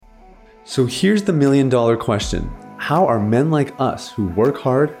So here's the million-dollar question. How are men like us who work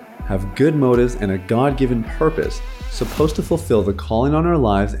hard, have good motives, and a God-given purpose supposed to fulfill the calling on our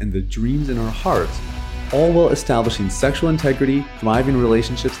lives and the dreams in our hearts, all while establishing sexual integrity, thriving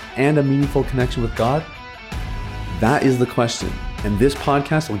relationships, and a meaningful connection with God? That is the question, and this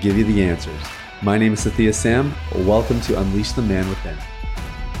podcast will give you the answers. My name is Sathya Sam. Welcome to Unleash the Man Within.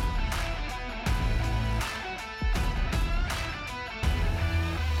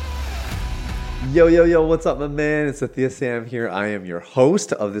 Yo, what's up, my man? It's Sathya Sam here. I am your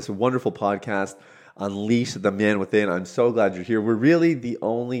host of this wonderful podcast, Unleash the Man Within. I'm so glad you're here. We're really the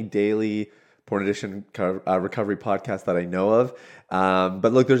only daily porn addiction recovery podcast that I know of.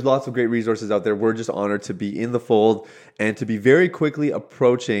 But look, there's lots of great resources out there. We're just honored to be in the fold and to be very quickly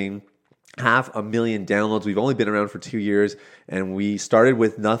approaching 500,000 downloads. We've only been around for 2 years and we started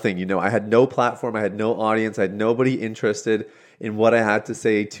with nothing. You know, I had no platform, I had no audience, I had nobody interested in what I had to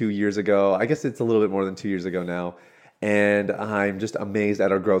say 2 years ago. I guess it's a little bit more than 2 years ago now. And I'm just amazed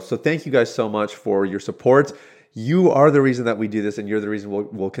at our growth. So thank you guys so much for your support. You are the reason that we do this, and you're the reason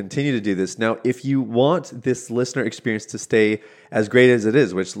we'll continue to do this. Now, if you want this listener experience to stay as great as it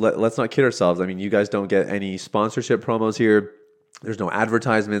is, which let's not kid ourselves. I mean, you guys don't get any sponsorship promos here. There's no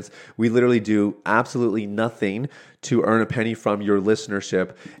advertisements. We literally do absolutely nothing to earn a penny from your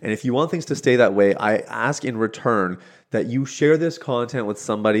listenership. And if you want things to stay that way, I ask in return that you share this content with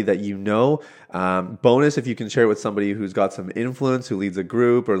somebody that you know. Bonus if you can share it with somebody who's got some influence, who leads a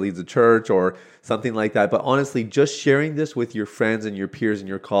group or leads a church or something like that. But honestly, just sharing this with your friends and your peers and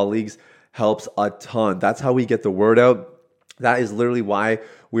your colleagues helps a ton. That's how we get the word out. That is literally why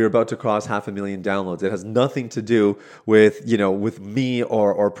we're about to cross 500,000 downloads. It has nothing to do with, with me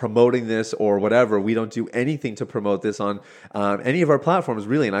or promoting this or whatever. We don't do anything to promote this on any of our platforms,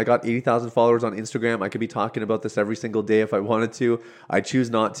 really. And I got 80,000 followers on Instagram. I could be talking about this every single day if I wanted to. I choose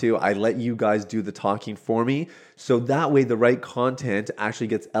not to. I let you guys do the talking for me. So that way the right content actually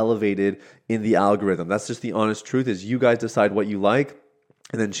gets elevated in the algorithm. That's just the honest truth, is you guys decide what you like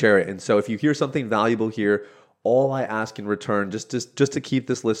and then share it. And so if you hear something valuable here, all I ask in return, just to keep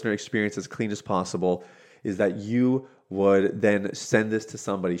this listener experience as clean as possible, is that you would then send this to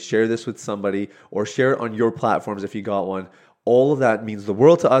somebody, share this with somebody, or share it on your platforms if you got one. All of that means the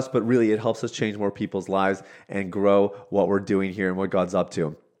world to us, but really it helps us change more people's lives and grow what we're doing here and what God's up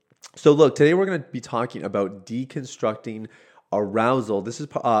to. So look, today we're going to be talking about deconstructing arousal. This is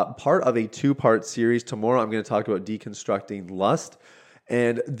part of a two-part series. Tomorrow I'm going to talk about deconstructing lust.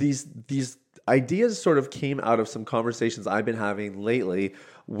 And these ideas sort of came out of some conversations I've been having lately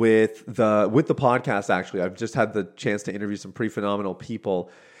with the podcast. Actually, I've just had the chance to interview some pretty phenomenal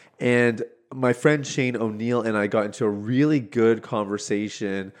people, and my friend Shane O'Neill and I got into a really good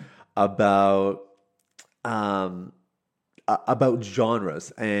conversation about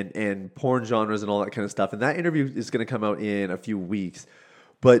genres and porn genres and all that kind of stuff. And that interview is going to come out in a few weeks,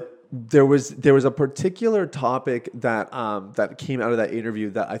 but there was a particular topic that came out of that interview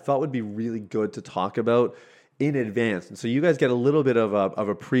that I thought would be really good to talk about in advance. And so you guys get a little bit of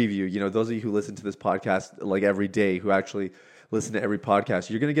a preview. You know, those of you who listen to this podcast like every day, who actually listen to every podcast,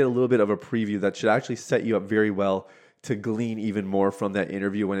 you're going to get a little bit of a preview that should actually set you up very well to glean even more from that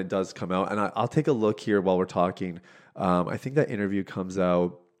interview when it does come out. And I'll take a look here while we're talking. I think that interview comes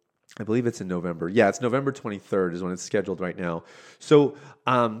out, I believe it's in November. Yeah, it's November 23rd is when it's scheduled right now. So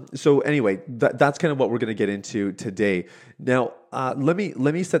anyway, that's kind of what we're going to get into today. Now, let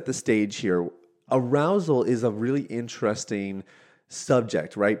me set the stage here. Arousal is a really interesting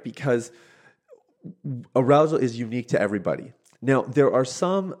subject, right? Because arousal is unique to everybody. Now, there are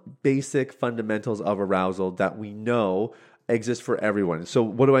some basic fundamentals of arousal that we know exist for everyone. So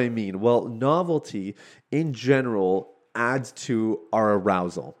what do I mean? Well, novelty in general adds to our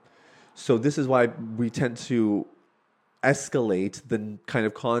arousal. So this is why we tend to escalate the kind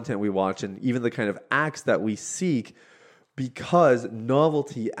of content we watch and even the kind of acts that we seek, because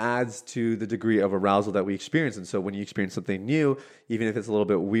novelty adds to the degree of arousal that we experience. And so when you experience something new, even if it's a little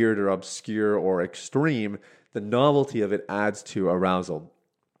bit weird or obscure or extreme, the novelty of it adds to arousal.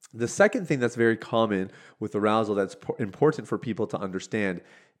 The second thing that's very common with arousal that's important for people to understand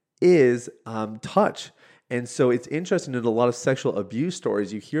is touch. And so it's interesting, in a lot of sexual abuse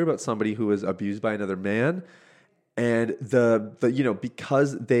stories, you hear about somebody who was abused by another man, and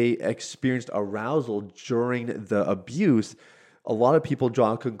because they experienced arousal during the abuse, a lot of people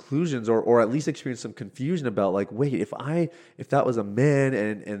draw conclusions or at least experience some confusion about, like, wait, if that was a man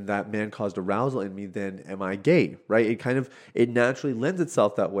and that man caused arousal in me, then am I gay, right? It naturally lends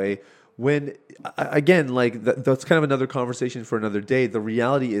itself that way. When, again, like that's kind of another conversation for another day. The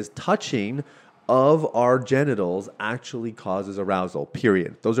reality is touching of our genitals actually causes arousal,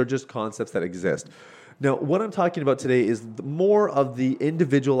 period. Those are just concepts that exist. Now, what I'm talking about today is more of the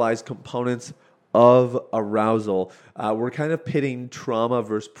individualized components of arousal. We're kind of pitting trauma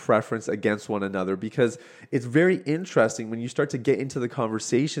versus preference against one another because it's very interesting when you start to get into the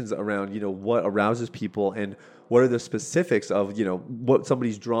conversations around, what arouses people and what are the specifics of, what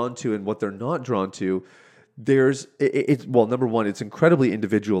somebody's drawn to and what they're not drawn to. Well, number one, it's incredibly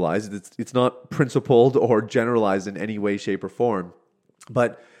individualized. It's not principled or generalized in any way, shape, or form.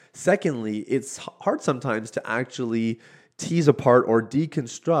 But secondly, it's hard sometimes to actually tease apart or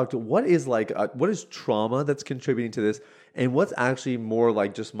deconstruct what is trauma that's contributing to this and what's actually more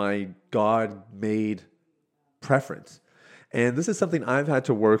like just my God-made preference. And this is something I've had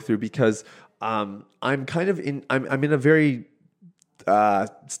to work through because I'm in a very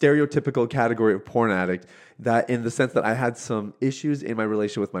stereotypical category of porn addict, that in the sense that I had some issues in my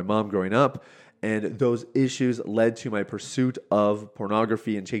relationship with my mom growing up, and those issues led to my pursuit of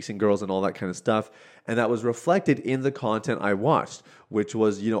pornography and chasing girls and all that kind of stuff. And that was reflected in the content I watched, which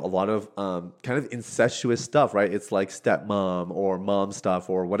was, a lot of kind of incestuous stuff, right? It's like stepmom or mom stuff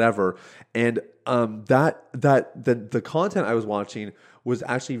or whatever. And the content I was watching was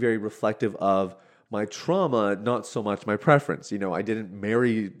actually very reflective of my trauma, not so much my preference. I didn't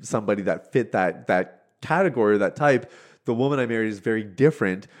marry somebody that fit that category or that type. The woman I married is very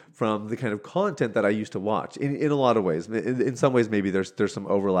different from the kind of content that I used to watch in a lot of ways. In some ways, maybe there's some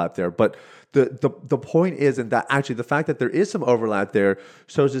overlap there. But the point is, and that actually the fact that there is some overlap there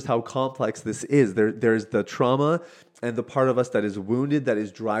shows just how complex this is. There's the trauma and the part of us that is wounded, that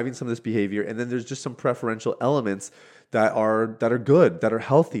is driving some of this behavior. And then there's just some preferential elements that are good, that are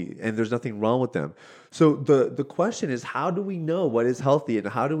healthy, and there's nothing wrong with them. So the question is, how do we know what is healthy and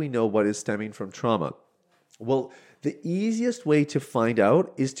how do we know what is stemming from trauma? Well, the easiest way to find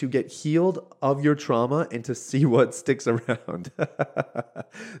out is to get healed of your trauma and to see what sticks around.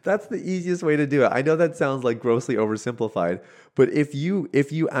 That's the easiest way to do it. I know that sounds like grossly oversimplified, but if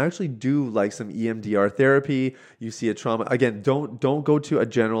you actually do like some EMDR therapy, you see a trauma, again, don't go to a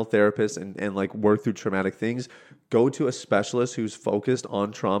general therapist and like work through traumatic things. Go to a specialist who's focused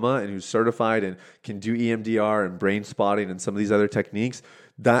on trauma and who's certified and can do EMDR and brain spotting and some of these other techniques.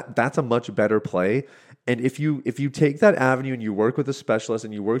 That's a much better play. And if you take that avenue and you work with a specialist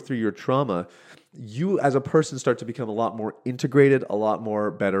and you work through your trauma, you as a person start to become a lot more integrated, a lot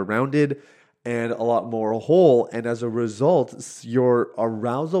more better rounded, and a lot more whole. And as a result, your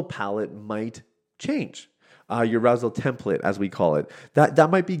arousal palette might change. Your arousal template, as we call it,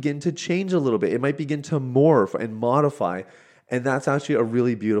 that might begin to change a little bit. It might begin to morph and modify. And that's actually a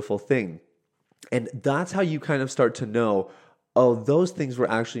really beautiful thing. And that's how you kind of start to know, oh, those things were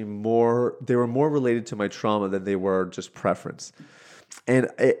actually more related to my trauma than they were just preference. And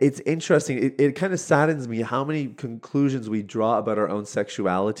it's interesting. It kind of saddens me how many conclusions we draw about our own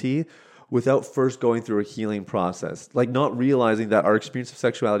sexuality without first going through a healing process. Like not realizing that our experience of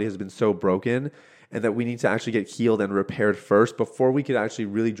sexuality has been so broken and that we need to actually get healed and repaired first before we could actually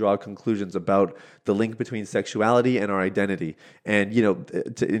really draw conclusions about the link between sexuality and our identity. And,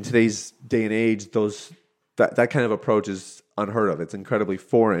 in today's day and age, that kind of approach is unheard of. It's incredibly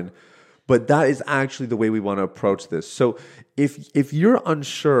foreign, but that is actually the way we want to approach this. So if you're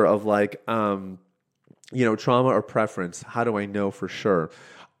unsure of like, trauma or preference, how do I know for sure?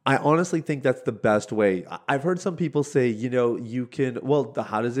 I honestly think that's the best way. I've heard some people say, you can,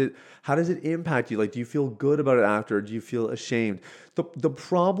 how does it impact you? Like, do you feel good about it after? Do you feel ashamed? The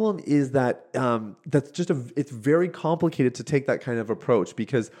problem is that it's very complicated to take that kind of approach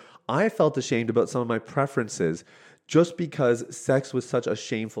because I felt ashamed about some of my preferences just because sex was such a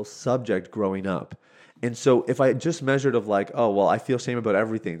shameful subject growing up. And so if I just measured of like, oh, well, I feel shame about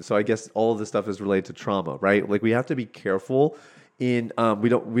everything. So I guess all of this stuff is related to trauma, right? Like we have to be careful in, we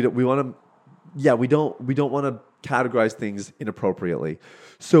don't want to categorize things inappropriately.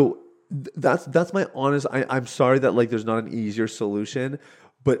 So that's my honest, I'm sorry that like there's not an easier solution,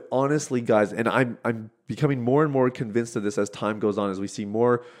 but honestly, guys, and I'm becoming more and more convinced of this as time goes on, as we see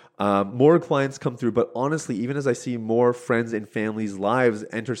more clients come through. But honestly, even as I see more friends and families' lives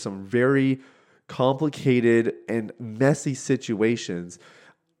enter some very complicated and messy situations,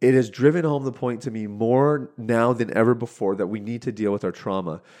 it has driven home the point to me more now than ever before that we need to deal with our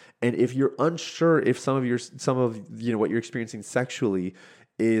trauma. And if you're unsure if some of what you're experiencing sexually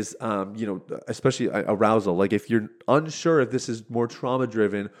is, especially arousal. Like if you're unsure if this is more trauma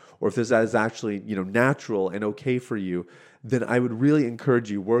driven or if this is actually, natural and okay for you, then I would really encourage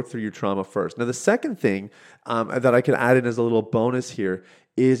you work through your trauma first. Now, the second thing that I could add in as a little bonus here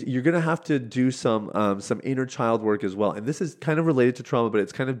is you're going to have to do some inner child work as well. And this is kind of related to trauma, but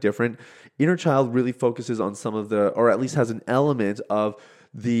it's kind of different. Inner child really focuses on some of the, or at least has an element of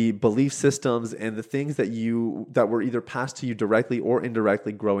the belief systems and the things that were either passed to you directly or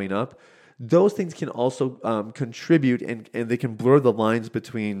indirectly growing up. Those things can also contribute and they can blur the lines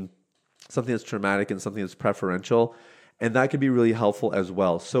between something that's traumatic and something that's preferential. And that could be really helpful as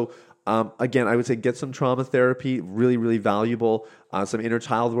well. So again, I would say get some trauma therapy, really, really valuable. Some inner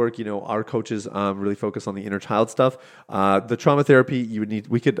child work. Our coaches really focus on the inner child stuff. The trauma therapy you would need.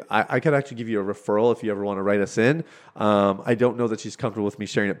 I could actually give you a referral if you ever want to write us in. I don't know that she's comfortable with me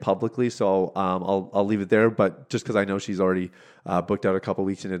sharing it publicly, so I'll leave it there. But just because I know she's already booked out a couple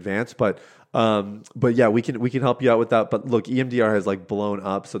weeks in advance, but yeah, we can help you out with that. But look, EMDR has blown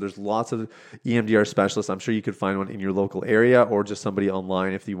up, so there's lots of EMDR specialists. I'm sure you could find one in your local area or just somebody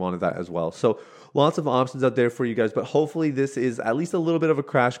online if you wanted that as well. So lots of options out there for you guys, but hopefully this is at least a little bit of a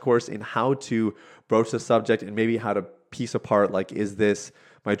crash course in how to broach the subject and maybe how to piece apart, is this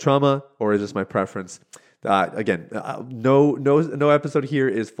my trauma or is this my preference? Again, no episode here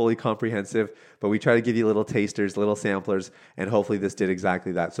is fully comprehensive, but we try to give you little tasters, little samplers, and hopefully this did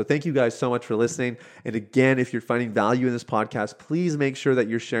exactly that. So thank you guys so much for listening. And again, if you're finding value in this podcast, please make sure that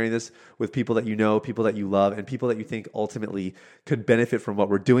you're sharing this with people that you know, people that you love, and people that you think ultimately could benefit from what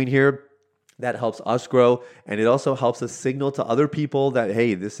we're doing here. That helps us grow, and it also helps us signal to other people that,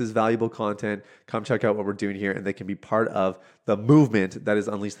 hey, this is valuable content. Come check out what we're doing here, and they can be part of the movement that is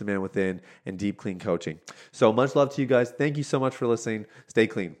Unleash the Man Within and Deep Clean Coaching. So much love to you guys. Thank you so much for listening. Stay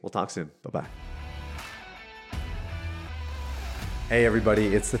clean. We'll talk soon. Bye-bye. Hey,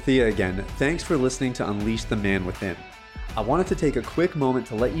 everybody. It's Sathya again. Thanks for listening to Unleash the Man Within. I wanted to take a quick moment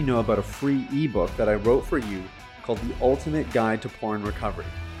to let you know about a free ebook that I wrote for you called The Ultimate Guide to Porn Recovery.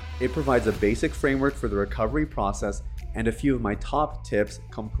 It provides a basic framework for the recovery process and a few of my top tips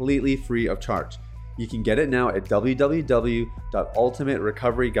completely free of charge. You can get it now at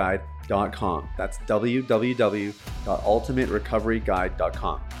www.ultimaterecoveryguide.com. That's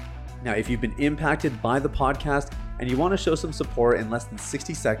www.ultimaterecoveryguide.com. Now, if you've been impacted by the podcast and you want to show some support in less than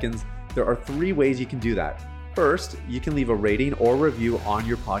 60 seconds, there are 3 ways you can do that. First, you can leave a rating or review on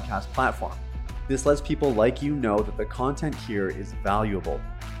your podcast platform. This lets people like you know that the content here is valuable.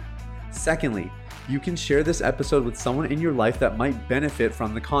 Secondly, you can share this episode with someone in your life that might benefit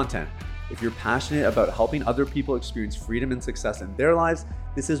from the content. If you're passionate about helping other people experience freedom and success in their lives,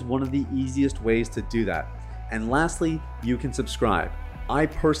 this is one of the easiest ways to do that. And lastly, you can subscribe. I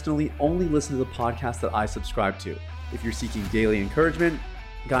personally only listen to the podcast that I subscribe to. If you're seeking daily encouragement,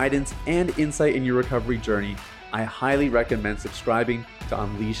 guidance, and insight in your recovery journey, I highly recommend subscribing to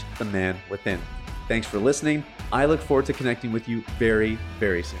Unleash the Man Within. Thanks for listening. I look forward to connecting with you very,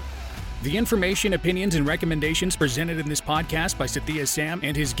 very soon. The information, opinions, and recommendations presented in this podcast by Sathya Sam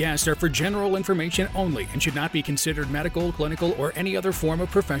and his guests are for general information only and should not be considered medical, clinical, or any other form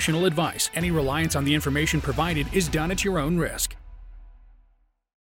of professional advice. Any reliance on the information provided is done at your own risk.